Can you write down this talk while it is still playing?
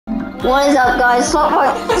What is up, guys? Stop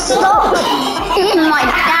eating my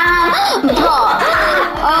damn butt.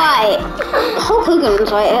 Alright. Hulk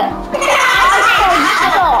Hogan's right here.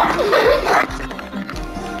 Stop.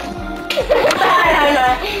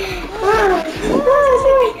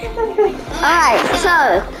 Alright,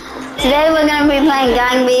 so today we're going to be playing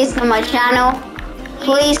Gang Beasts on my channel.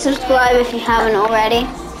 Please subscribe if you haven't already.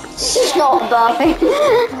 Stop burping.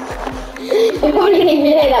 We probably didn't even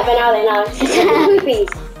hear that, but now they know. Poopies.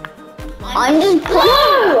 I'm just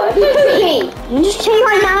Poopy. You just change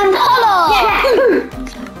my damn colour. Yeah.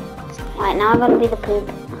 Right, now I'm going to be the poop.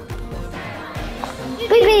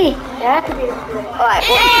 Poopy. Yeah, that could be the poop. Alright,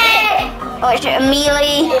 what's it?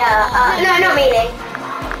 Melee? Yeah, no, not melee.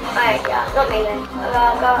 Alright, yeah, not melee.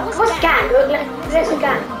 What's gang? Let's do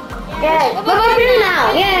gang. Yay. We're both blue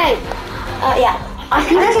now. Yay. Yeah. I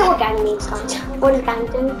don't know what gang means, guys. What does gang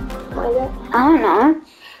do? What is it? I don't know.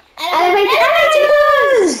 Elevator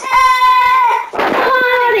buzz!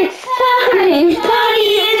 Party in the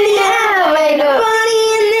elevator! Party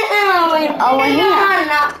in the elevator! Oh, we're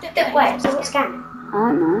here. Wait, so what's gang? I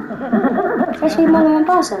don't know. Especially more than one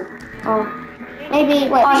person. Oh. Maybe,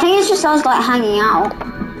 wait. I think it's just us like hanging out.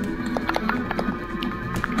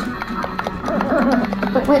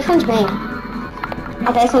 Which one's me?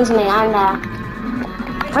 Okay, this one's me, I'm there.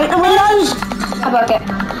 Break the windows! I broke it.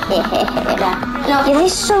 No, yeah, they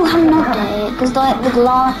so not it because like the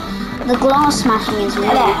glass smashing is really.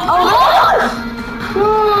 There. Oh no!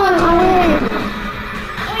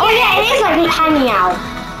 Oh yeah, it is like hanging out.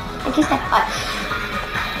 I just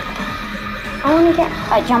I want to get.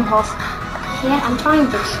 Like jump off. Yeah, I'm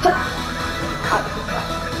trying to.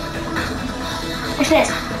 What's this?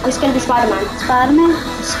 I'm just gonna be Spider-Man. Spider-Man.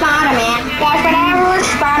 Spider-Man. Whatever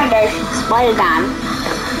Spider-Man. Spider-Man.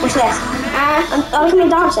 What's this? I was gonna be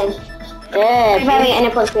dancing. Yeah. Very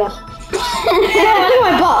inappropriate. Look at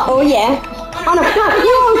my butt. Oh yeah. Oh no, you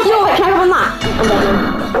wait, can I have on that?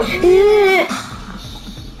 I'm dead.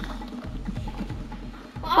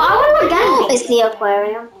 I wonder what gang means. It's the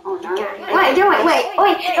aquarium. Oh no. Wait,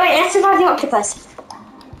 let's survive the octopus.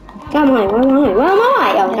 Where am I?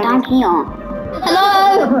 Oh, Down here. Hello,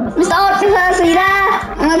 Mr. Octopus, are you there?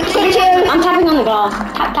 I'm gonna kick you. I'm tapping on the glass.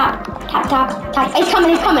 Tap, tap, tap, tap, tap. He's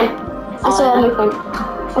coming. I saw a movement.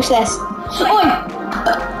 What's this? Oi!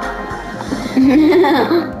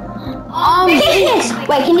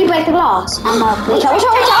 Wait, can you break the glass? I'm up. Watch out!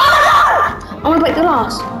 I'm gonna break the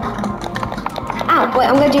glass. Ow, wait,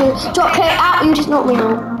 I'm gonna do drop kick. Ow, you just knocked me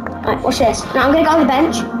out. Right, watch this. Now I'm gonna go on the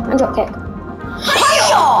bench and drop kick.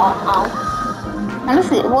 Oh. Now what's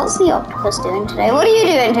the octopus doing today? What are you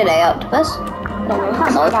doing today, octopus? I don't know.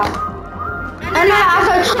 Can't find out. I'm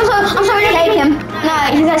sorry to take him. No,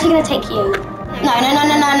 he's actually gonna take you. No.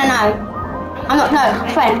 I'm not. No,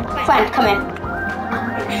 friend, come here.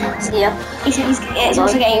 See ya. It's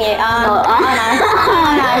also getting you. Oh no.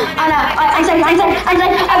 I'm safe. No.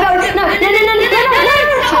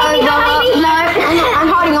 I'm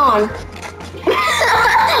holding on.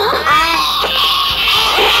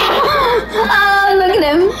 Oh, look at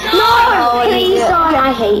him. No, Oh, please don't.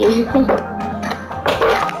 I hate you.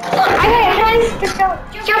 Okay, just go.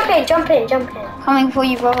 Jump in. Coming for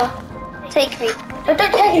you, brother. Take me. Don't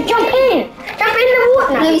take it. Jump in the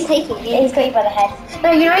water. No, he's taking me. He's got you by the head.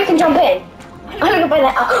 No, you know you can jump in. I'm gonna go by the.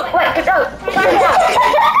 Wait, go.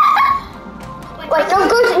 Wait, don't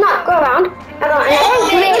go. No, go around.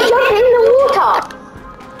 Jump in the water.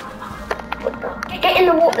 Get in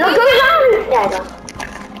the water. No, go around. Yeah, go.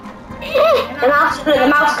 The mouth's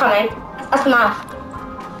coming. That's the mouth.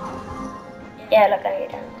 Yeah, look at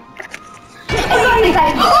it.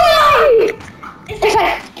 It's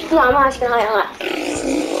like, no, I'm actually gonna hide on that.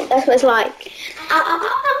 That's what it's like.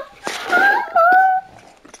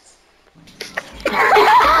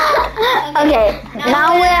 Okay,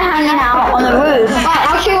 now we're hanging out on the roof. Right,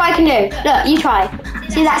 I'll show you what I can do. Look, you try.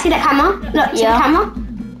 See that camera? Look, see the camera?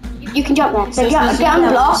 You can jump there. So get on the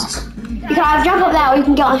blast. You can either jump up there or you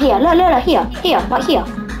can get on here. Look, here, right here.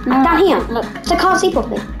 Down here. Look, so I can't see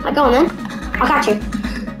properly. Right, go on then. I'll catch you.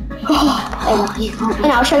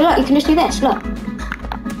 And I'll show you, look, you can just do this, look.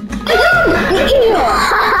 I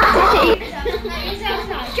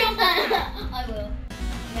will.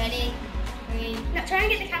 Ready? 3. No, try and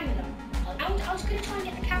get the camera though. I was going to try and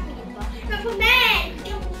get the camera in, but no, from there!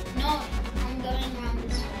 No, I'm going around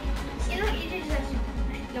this way. You know what you do this?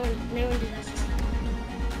 No one does this.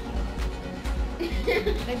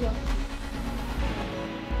 Maybe not.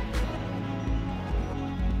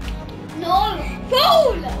 No!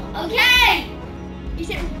 Fool! Okay! You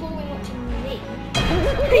said it was boring watching me.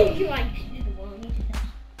 You're like, you're the one.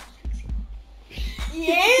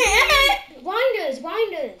 Yeah! Winders!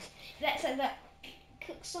 Let's have that.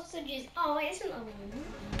 Cooked sausages. Oh, wait, it's not one.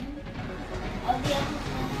 Oh, the other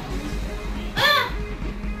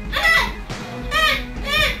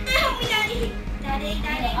Help me, Daddy. Daddy.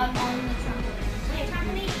 I'm on the trampoline. Wait,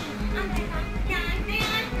 trampoline. I'm back on.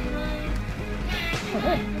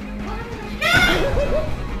 No!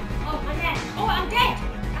 Oh, I'm dead. Oh, I'm dead.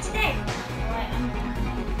 That's dead. Alright, I'm on.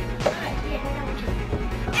 Alright, yeah,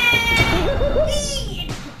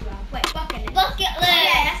 wait, bucket list. Bucket Oh, list!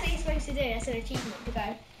 yeah, that's what you're supposed to do. That's an achievement to go.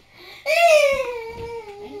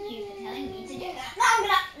 Thank you for telling me to do that. Now I'm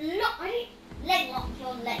gonna leg lock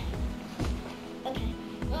your leg. Okay.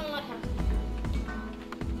 Oh, my God.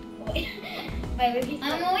 Wait, repeat I'm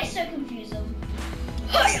that. always so confused.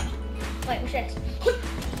 Hiya! Wait, watch this.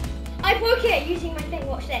 I broke it using my thing.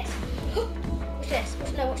 Watch this. Watch this.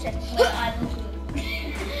 No, watch this. Wait, I will do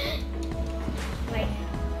Wait.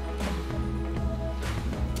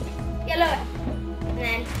 Yeah, lower. And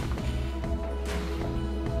then.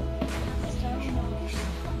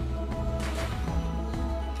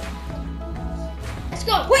 Let's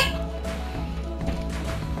go. Wait.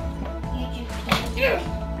 YouTube.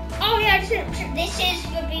 Oh yeah, I just did it. This is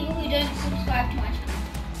for people who don't subscribe to my channel.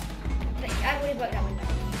 I've already broke that window.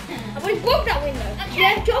 I've already broke that window. Okay.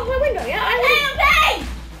 Yeah, get off my window. Yeah, Okay.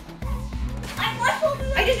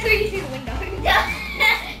 I just threw you through the window.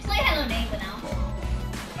 It's like Hello Neighbor now.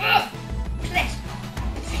 What's this?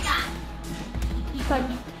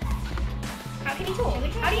 How can you talk?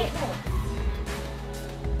 How do you talk?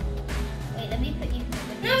 Wait, let me put you.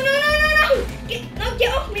 No! Get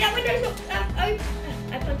off me! That window's not open.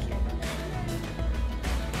 I punched it.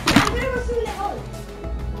 I'm gonna go through the hole.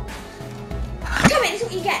 Come in, that's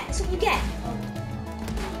what you get. That's what you get.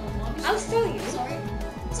 I'll show you.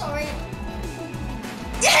 Sorry.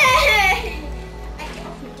 Yay! I get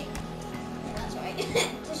off me. That's right.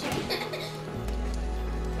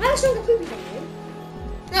 I have a stronger poopy than you.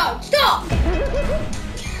 No, stop!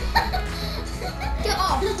 Get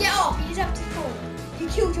off. You deserve to fall. You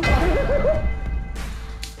killed your brother.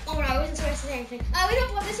 Oh no, I wasn't supposed to say anything. We're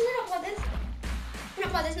not brothers. No, we're not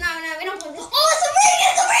brothers. No, we're not brothers. Oh, it's a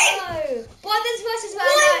ring! No. Brothers versus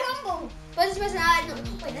Rumble. Brothers versus no.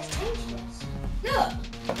 Wait, let's change this. Look.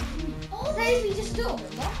 Oh, Those we just do,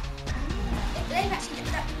 remember? They've actually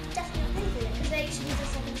definitely paid for it because they used to be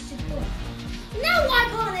just like a stupid boy. Now why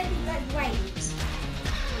can't they be like waves?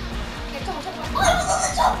 Okay, come on. Oh, it was on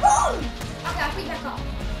the top row! Okay, I'll put you back up.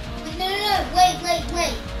 No.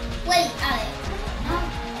 Wait, Alex.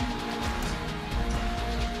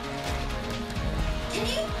 Can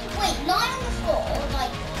you lie on the floor,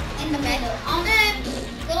 like in the middle?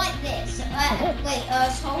 Go like this.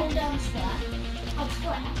 So hold down square. Oh,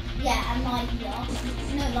 square. Yeah, and like here.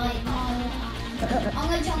 No, like I'm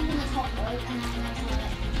gonna jump on the top rope and then I'm gonna try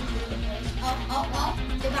like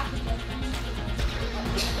Go backwards.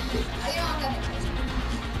 Oh, you know I'm going backwards.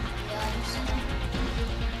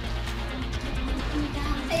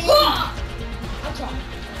 I'll try.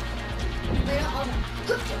 Wait, I'll try.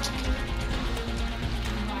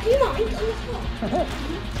 Do you mind on the floor?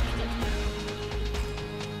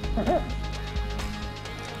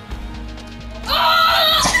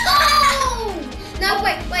 Oh! No,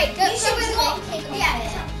 wait. Go You should with do me. it. Yeah.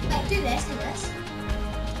 Wait, do this.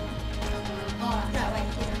 Oh, no, wait.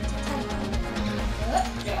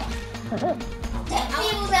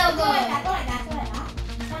 People's elbow. Go like that.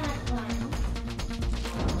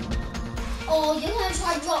 Oh, you're gonna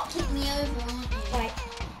try drop kick me over, aren't you? Wait.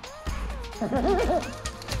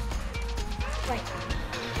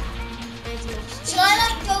 Should I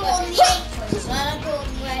like go on the 8 first? Should I like go on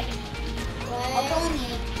the 8? I'll go on the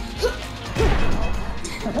 8.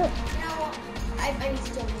 You know what? I need to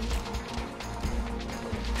jump.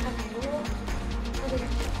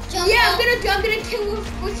 Jump Yeah, up. I'm gonna kill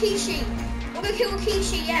Rikishi. I'm gonna kill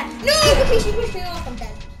Rikishi, yeah. No, Rikishi pushed me off, I'm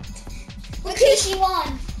dead. Rikishi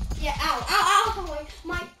won. Yeah, ow, come on.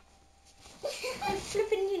 I'm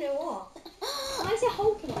flipping, you know what? Why is it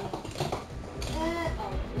hulking me?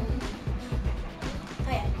 Oh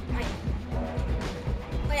yeah, right.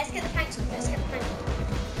 Wait, let's get the planks on. Let's get the planks on.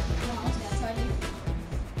 I was gonna try to.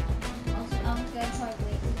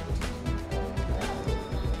 Wait.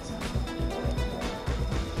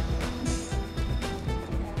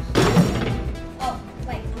 Oh,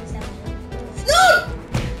 wait, I'm down.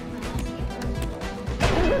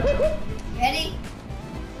 Ready?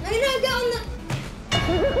 No, get on the...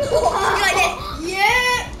 like this.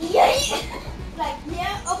 Yeah. Like,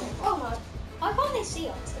 yeah. Oh no. Why can't they see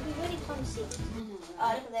us? It'd be really fun to see us. Oh,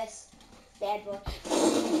 look at this. Dead boy.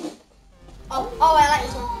 Oh, I like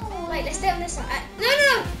this one. Wait, let's stay on this side. No. I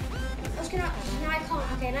was gonna... No, I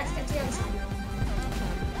can't. Okay, let's get to the other side now.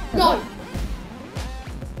 No!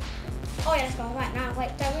 Oh yeah, let's go. Right now,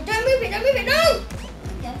 wait, don't move it, no!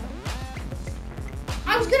 Yeah.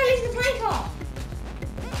 I was gonna leave the plane car.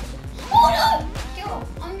 Oh no! Get off.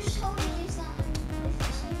 I'm just holding these that.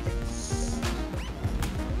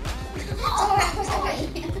 Oh, I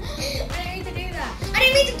didn't mean to do that. I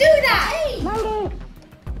didn't mean to do that! Hey! Mummy!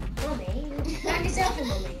 Back yourself in,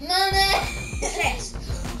 Mummy. Mummy! Yes.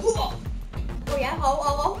 Oh yeah,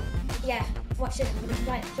 oh. Yeah, watch this. I'm just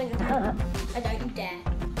like swing it down. I don't you dare.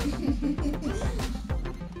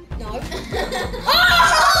 No. Oh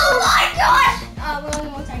my gosh! We're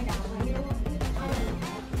only one time down. You know what?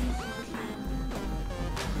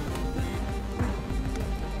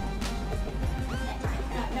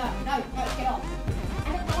 No, get off. I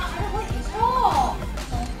don't want you. Stop!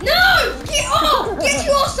 No! Get off! Get to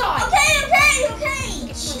your side! Okay. Get to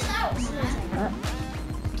your side.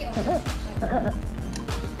 Get off.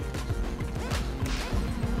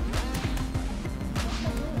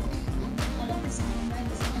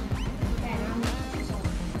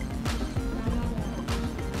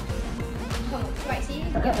 Right, see? You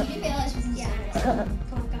realise this is Come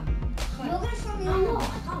on, go. You're gonna throw me No, on. I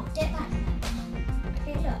can't. Get back.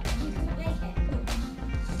 Okay, look. You can make it.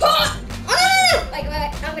 Come on. Wait.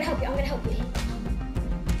 I'm gonna help you.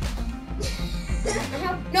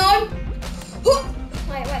 No!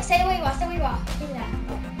 Wait. Stay where you are. Stay there.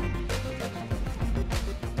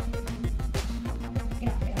 Get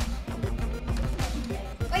up.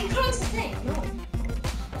 Wait, you close the thing. No.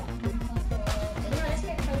 Let's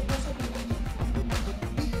get close.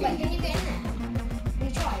 Wait, can you get in there? Can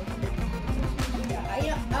you try?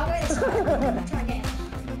 I'll go this way. Try again.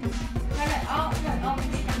 No, I'll push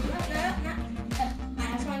it down. No.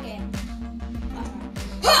 I'll try again.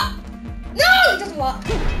 No! It doesn't work.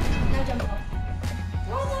 Now jump off.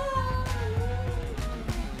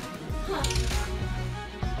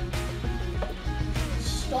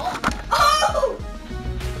 Stop. Oh!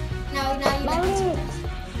 Now you let me do this.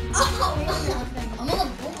 Oh, I'm on the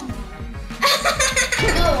bottom.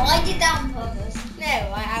 No, I did that on purpose. No,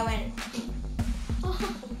 I went.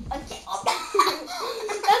 Okay.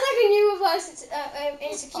 That's like a new reverse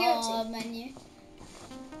insecurity. Menu.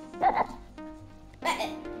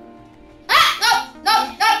 No!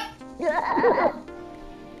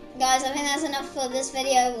 Guys, I think that's enough for this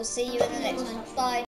video. We'll see you in the next one. Bye.